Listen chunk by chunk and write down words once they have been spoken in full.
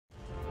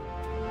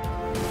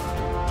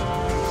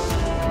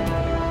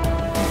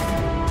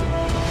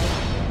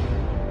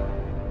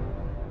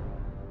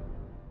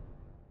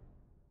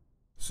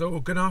So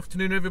good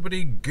afternoon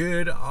everybody,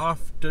 good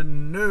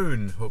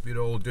afternoon, hope you're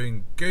all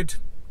doing good.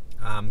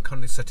 I'm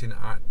currently sitting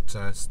at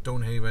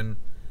Stonehaven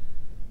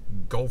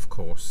golf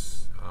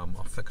course.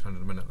 I'll flick around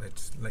in a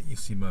minute, let you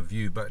see my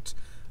view, but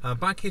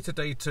back here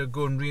today to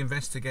go and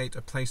reinvestigate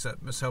a place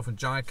that myself and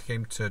Jag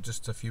came to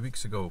just a few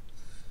weeks ago,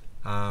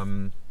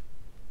 when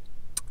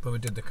we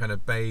did the kind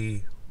of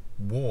bay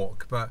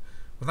walk, but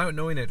without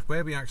knowing it,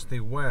 where we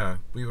actually were,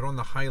 we were on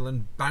the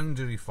Highland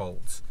boundary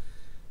fault.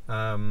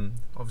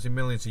 Obviously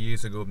millions of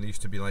years ago there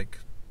used to be like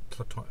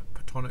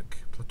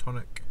platonic.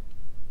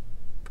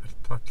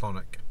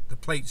 The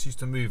plates used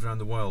to move around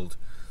the world.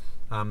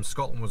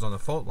 Scotland was on the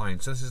fault line,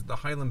 so this is the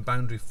Highland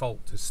boundary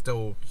fault is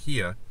still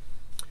here,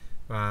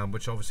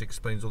 which obviously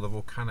explains all the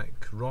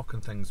volcanic rock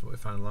and things that we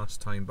found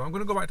last time. But I'm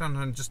going to go back down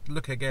and just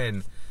look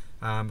again,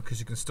 because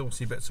you can still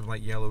see bits of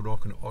like yellow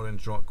rock and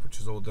orange rock,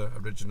 which is all the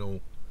original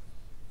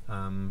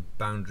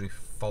boundary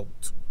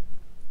fault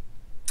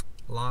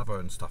lava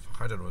and stuff.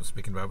 I don't know what I'm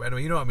speaking about, but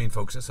anyway, you know what I mean,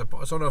 folks. It's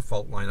on a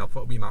fault line. I'll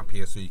put a wee map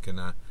here so you can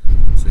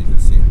see it.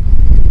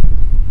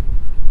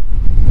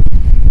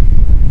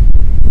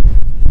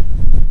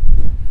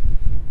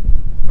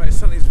 Right,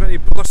 certainly it's very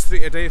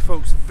blustery today,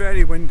 folks.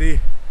 Very windy.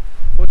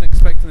 Wasn't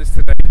expecting this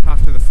today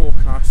after the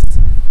forecast,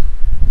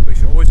 but you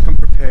should always come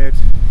prepared.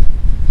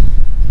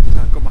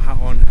 I've got my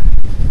hat on,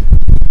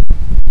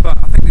 but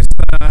I think it's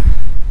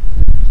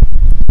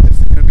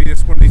going to be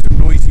one of these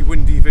noisy,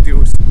 windy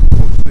videos,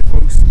 unfortunately,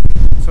 folks.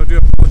 So I do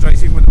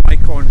apologise even with the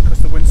mic on because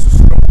the wind's so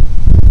strong.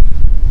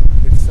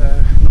 It's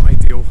not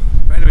ideal.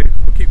 But anyway,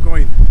 we'll keep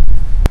going.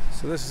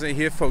 So this is it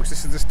here, folks.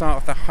 This is the start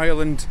of the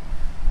Highland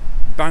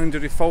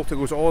boundary fault. It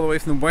goes all the way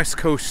from the west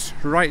coast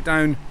right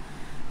down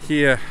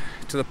here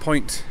to the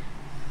point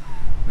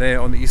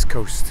there on the east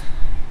coast.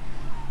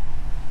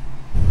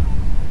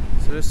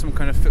 So there's some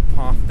kind of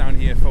footpath down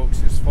here,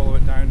 folks. Just follow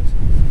it down as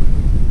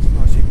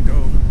far as you can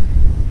go.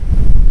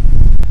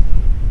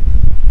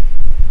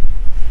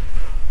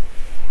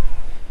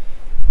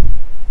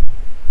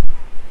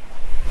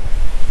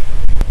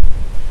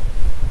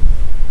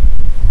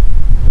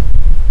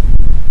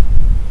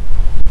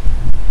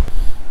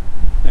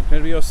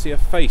 Can we all see a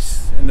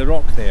face in the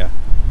rock there?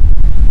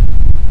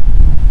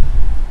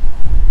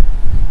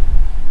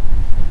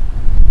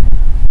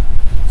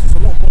 It's a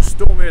lot more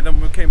stormier than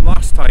when we came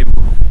last time.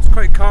 It's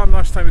quite calm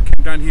last time we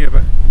came down here,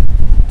 but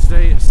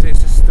today it's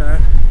just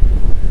a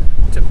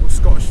typical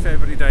Scottish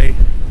February day.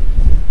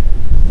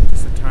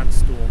 Just a tad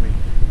stormy.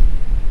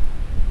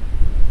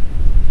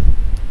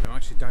 I'm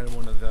actually down in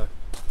one of the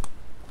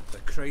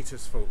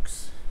craters,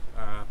 folks.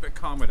 A bit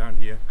calmer down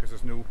here because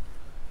there's no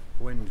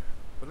wind.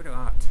 But look at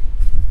that.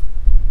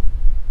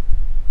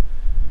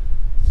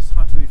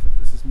 Hard to believe that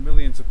this is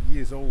millions of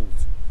years old.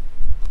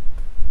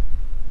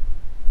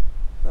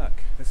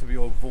 Look, this would be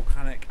all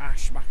volcanic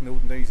ash back in the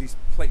olden days. These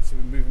plates have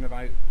been moving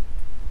about.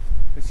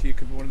 This here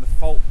could be one of the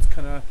fault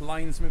kind of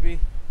lines, maybe.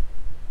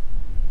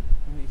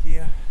 Right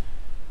here.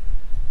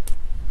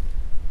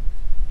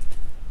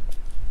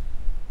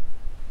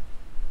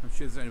 I'm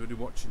sure there's anybody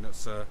watching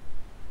that's a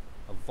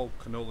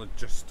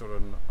volcanologist or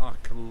an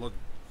archaeologist.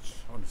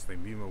 Honestly,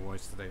 me and my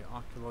voice today.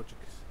 Archaeologist.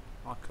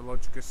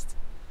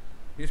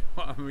 You know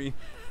what I mean?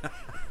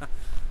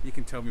 You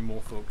can tell me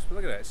more, folks. But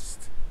look at this.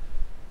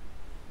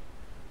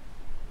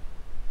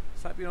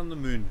 It's like being on the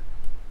moon.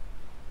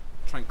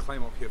 Try and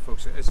climb up here,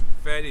 folks. It is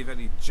very,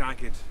 very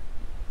jagged.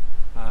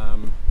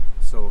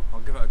 So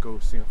I'll give it a go,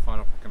 see how far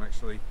up I can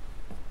actually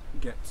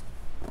get.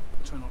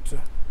 Try not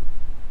to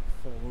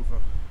fall over.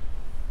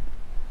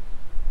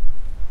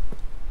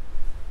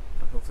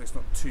 And hopefully it's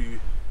not too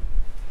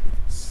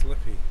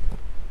slippy.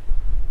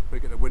 We'll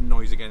get the wind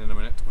noise again in a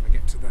minute when I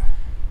get to the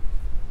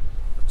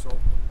top.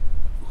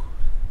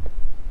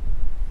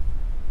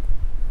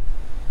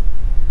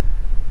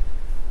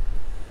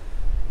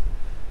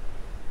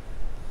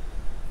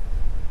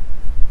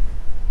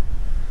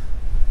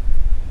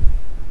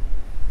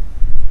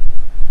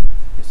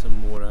 Here's some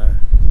more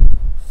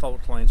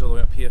fault lines all the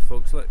way up here,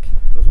 folks. Look,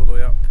 it goes all the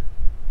way up.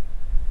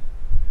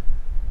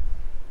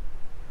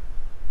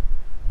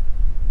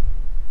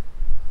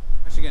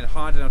 Actually getting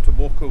harder now to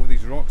walk over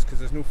these rocks because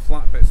there's no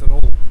flat bits at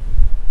all.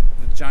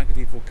 The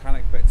jaggedy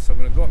volcanic bits. So I'm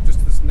going to go up just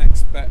to this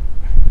next bit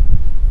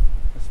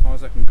as far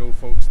as I can go,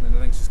 folks, and then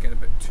I think it's just getting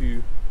a bit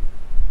too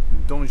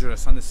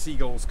dangerous, and the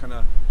seagulls kind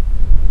of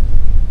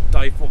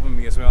dive bombing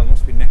me as well. There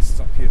must be nests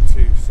up here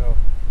too, so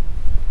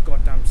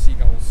goddamn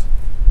seagulls.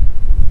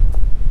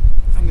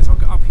 The thing is, I'll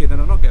get up here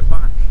then I'll not get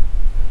back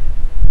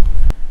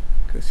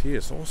because here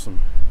it's awesome.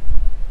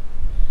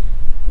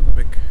 A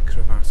big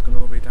crevasse going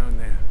all the way down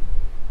there.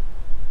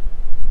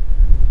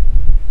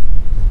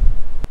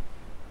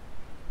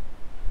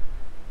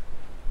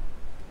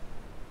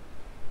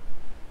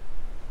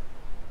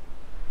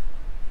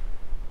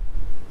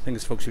 The thing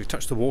is, folks, if you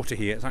touch the water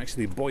here, it's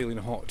actually boiling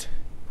hot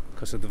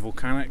because of the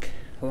volcanic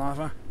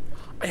lava.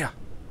 Aya!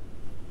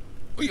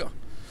 Oh yeah!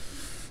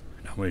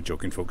 No, I'm only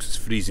joking, folks, it's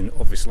freezing,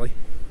 obviously.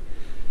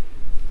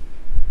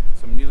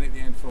 So I'm nearly at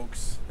the end,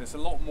 folks. There's a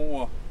lot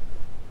more.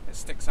 It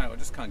sticks out, I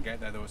just can't get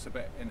there though, it's a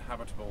bit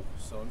inhabitable.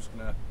 So I'm just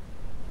going to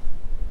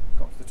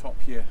got to the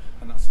top here,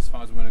 and that's as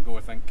far as I'm going to go,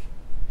 I think.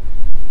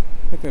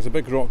 I think there's a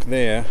big rock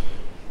there,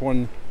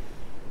 one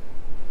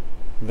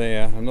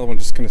there, another one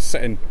just kind of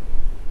sitting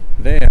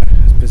there.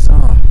 It's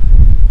bizarre.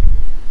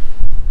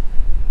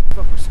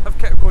 I've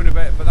kept going a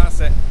bit, but that's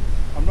it.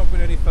 I'm not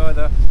going any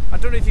further. I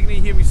don't know if you can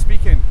hear me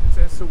speaking,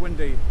 it's so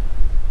windy.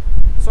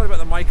 Sorry about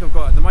the mic I've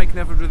got. The mic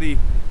never really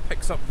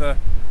picks up the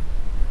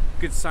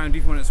good sound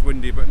even when it's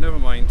windy, but never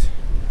mind.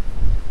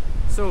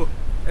 So,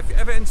 if you're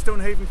ever in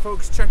Stonehaven,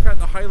 folks, check out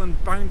the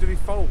Highland boundary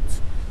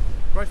fault.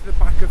 Right at the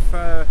back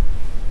of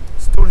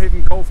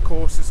Stonehaven Golf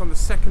Course. It's on the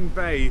second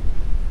bay.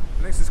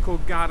 The next is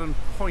called Garron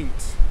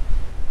Point.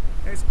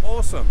 It's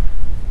awesome.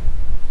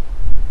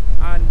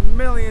 And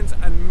millions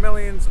and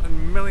millions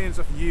and millions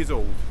of years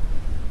old.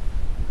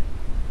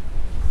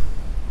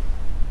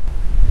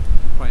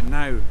 Right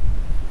now,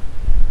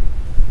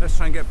 let's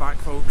try and get back,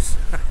 folks.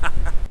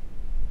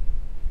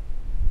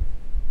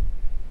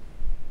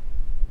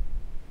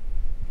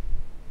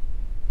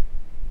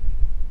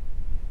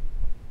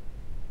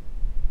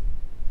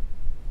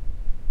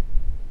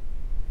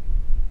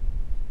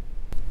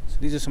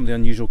 These are some of the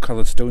unusual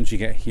coloured stones you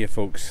get here,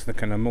 folks. The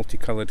kind of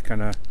multicoloured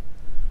kind of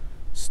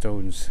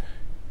stones.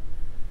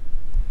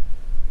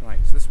 Right,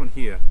 so this one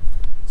here.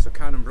 So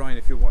Karen and Brian,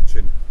 if you're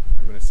watching,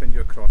 I'm going to send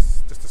you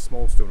across just a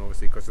small stone,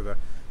 obviously, because of the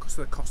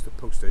cost of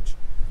postage.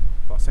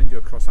 But I'll send you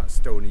across that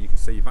stone, and you can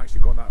see you've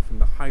actually got that from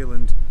the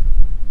Highland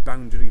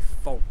boundary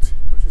fault,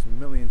 which is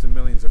millions and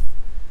millions of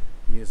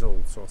years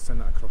old. So I'll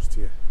send that across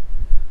to you.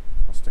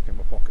 I'll stick it in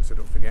my pocket so I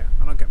don't forget,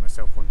 and I'll get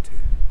myself one too.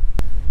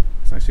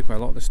 There's actually quite a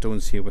lot of the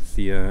stones here with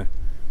the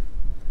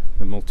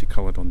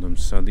multicoloured on them,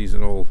 so these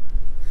are all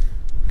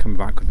coming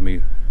back with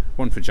me.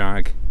 One for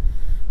Jag,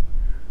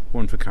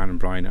 one for Karen and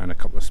Brian, and a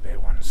couple of spare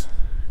ones.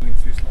 Going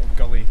through this little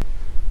gully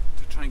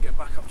to try and get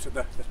back up to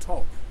the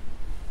top,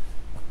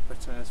 but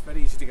it's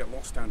very easy to get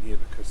lost down here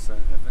because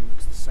everything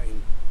looks the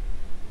same.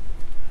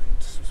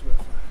 It's just a bit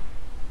of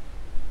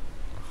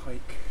a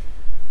hike.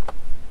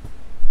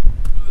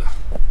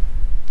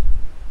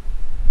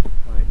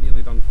 Right,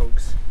 nearly done,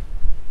 folks.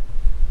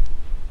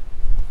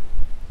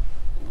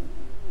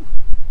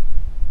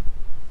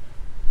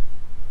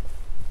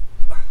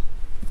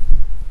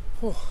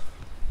 Oh.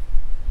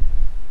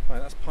 Right,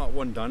 that's part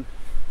one done.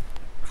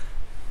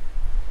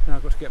 Now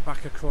I've got to get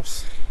back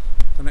across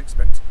the next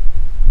bit.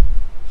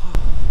 Right,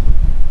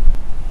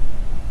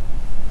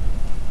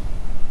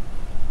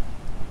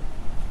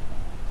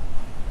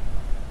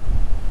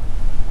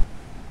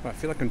 I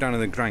feel like I'm down in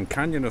the Grand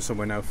Canyon or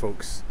somewhere now,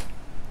 folks.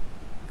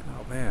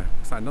 Out there,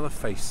 it's like another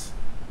face.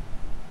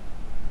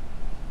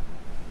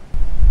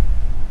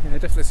 Yeah, I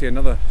definitely see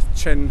another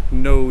chin,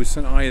 nose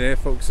and eye there,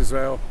 folks, as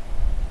well.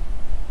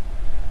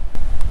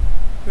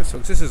 Yes,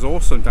 folks, this is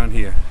awesome down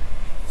here.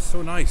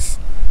 So nice.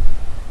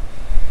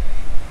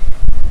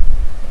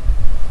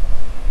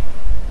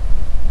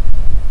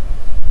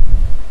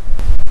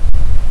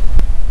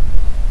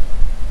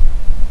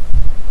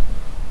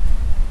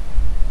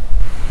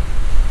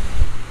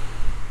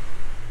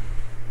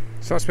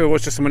 So that's where I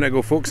was just a minute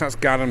ago, folks. That's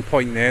Garron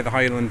Point there, the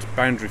Highland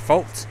boundary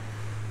fault.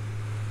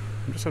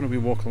 I'm just having a wee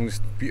walk along this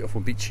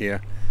beautiful beach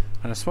here,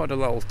 and I spotted a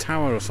little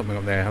tower or something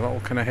up there, a little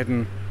kind of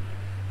hidden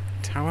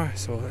tower,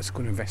 so let's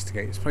go and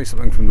investigate. It's probably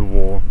something from the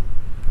war.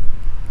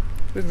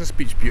 Isn't this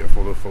beach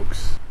beautiful though,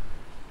 folks?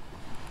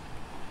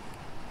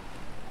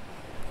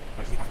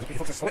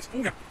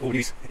 Oh,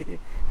 geez.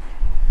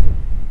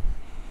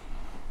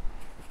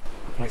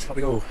 Right, up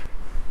we go.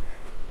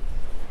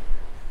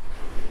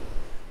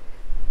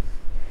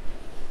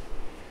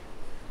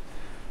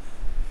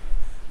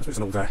 I suppose it's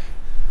an old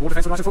water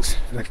fence, right, folks?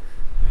 I think.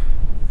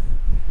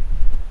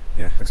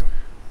 Yeah, I think so.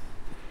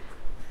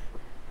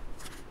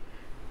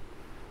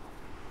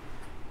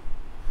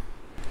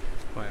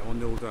 Right, on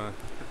the old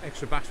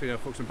extra battery there,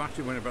 folks, and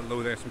battery went a bit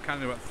low there, so I'm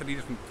carrying about 3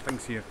 different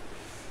things here.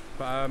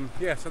 But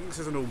yeah, so I think this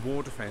is an old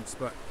war defence,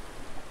 but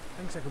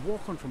things I could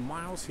walk on for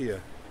miles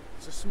here.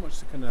 There's just so much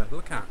to kind of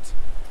look at.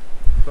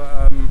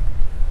 But well,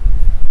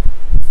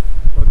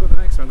 I'll go to the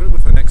next one. I'm going to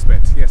go to the next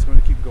bit. Yes, I'm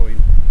going to keep going.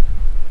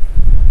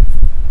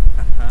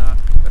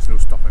 There's no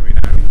stopping me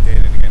now.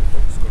 Daring again,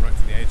 folks. Going right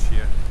to the edge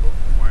here.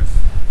 Otherwise,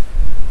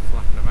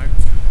 flapping about.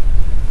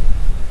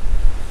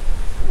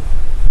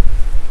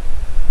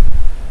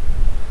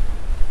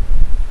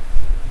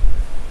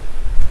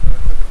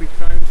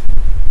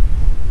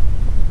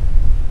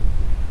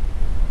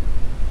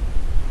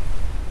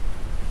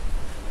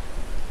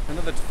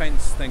 Another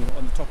defence thing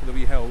on the top of the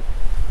wee hill.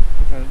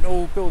 There's an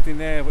old building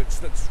there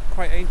which looks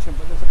quite ancient,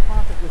 but there's a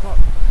path that goes up,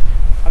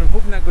 and I'm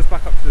hoping that goes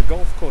back up to the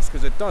golf course,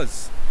 because it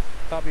does.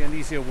 That'll be an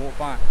easier walk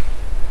back.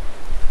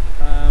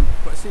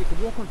 But see, you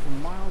can walk on for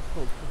miles,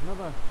 folks. There's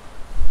another,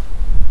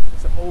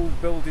 there's an old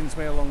buildings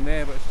way along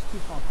there, but it's just too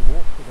far to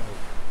walk today.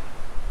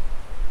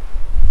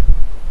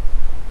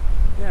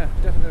 Yeah,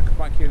 definitely gonna come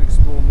back here and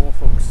explore more,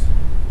 folks.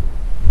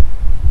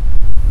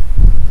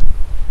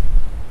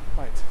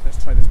 Right, let's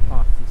try this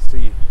path and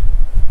see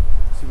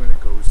where it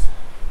goes.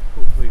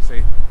 Hopefully,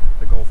 say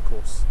the golf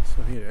course.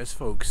 So here it is,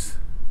 folks.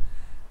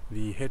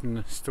 The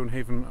hidden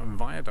Stonehaven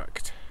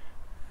viaduct.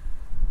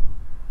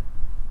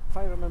 if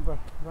I remember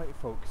right,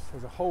 folks,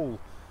 there's a hole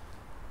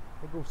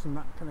that goes from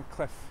that kind of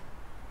cliff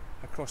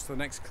across to the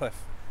next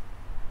cliff,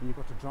 and you've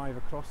got to drive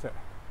across it.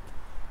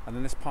 And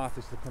then this path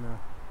is the kind of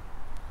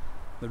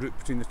the route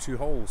between the two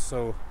holes.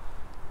 So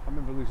I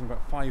remember losing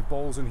about 5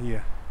 balls in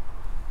here.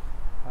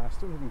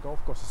 Stonehaven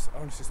golf course is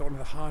honestly one of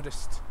the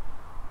hardest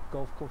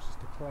golf courses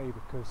to play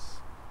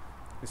because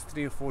there's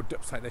 3 or 4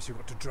 dips like this you've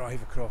got to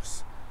drive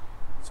across.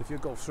 So if your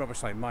golf's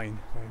rubbish like mine,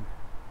 then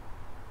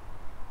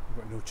you've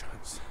got no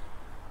chance.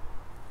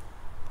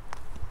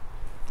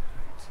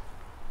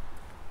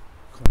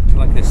 Right.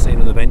 Like this saying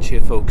on the bench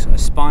here, folks,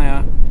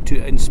 aspire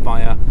to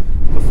inspire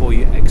before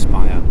you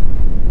expire.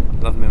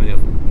 Love memory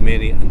of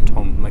Mary and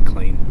Tom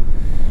McLean.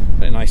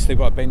 Very nice. They've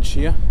got a bench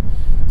here.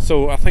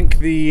 So I think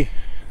the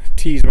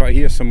tee's right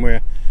here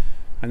somewhere,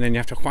 and then you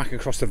have to whack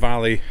across the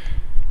valley.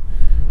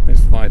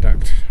 There's the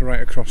viaduct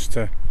right across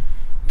to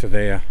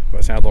there.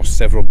 But I lost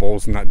several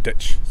balls in that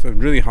ditch. It's a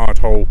really hard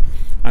hole,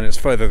 and it's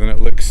further than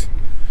it looks.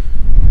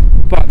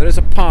 But there is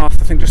a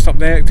path, I think, just up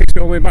there. It takes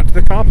me all the way back to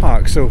the car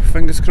park. So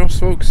fingers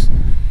crossed, folks.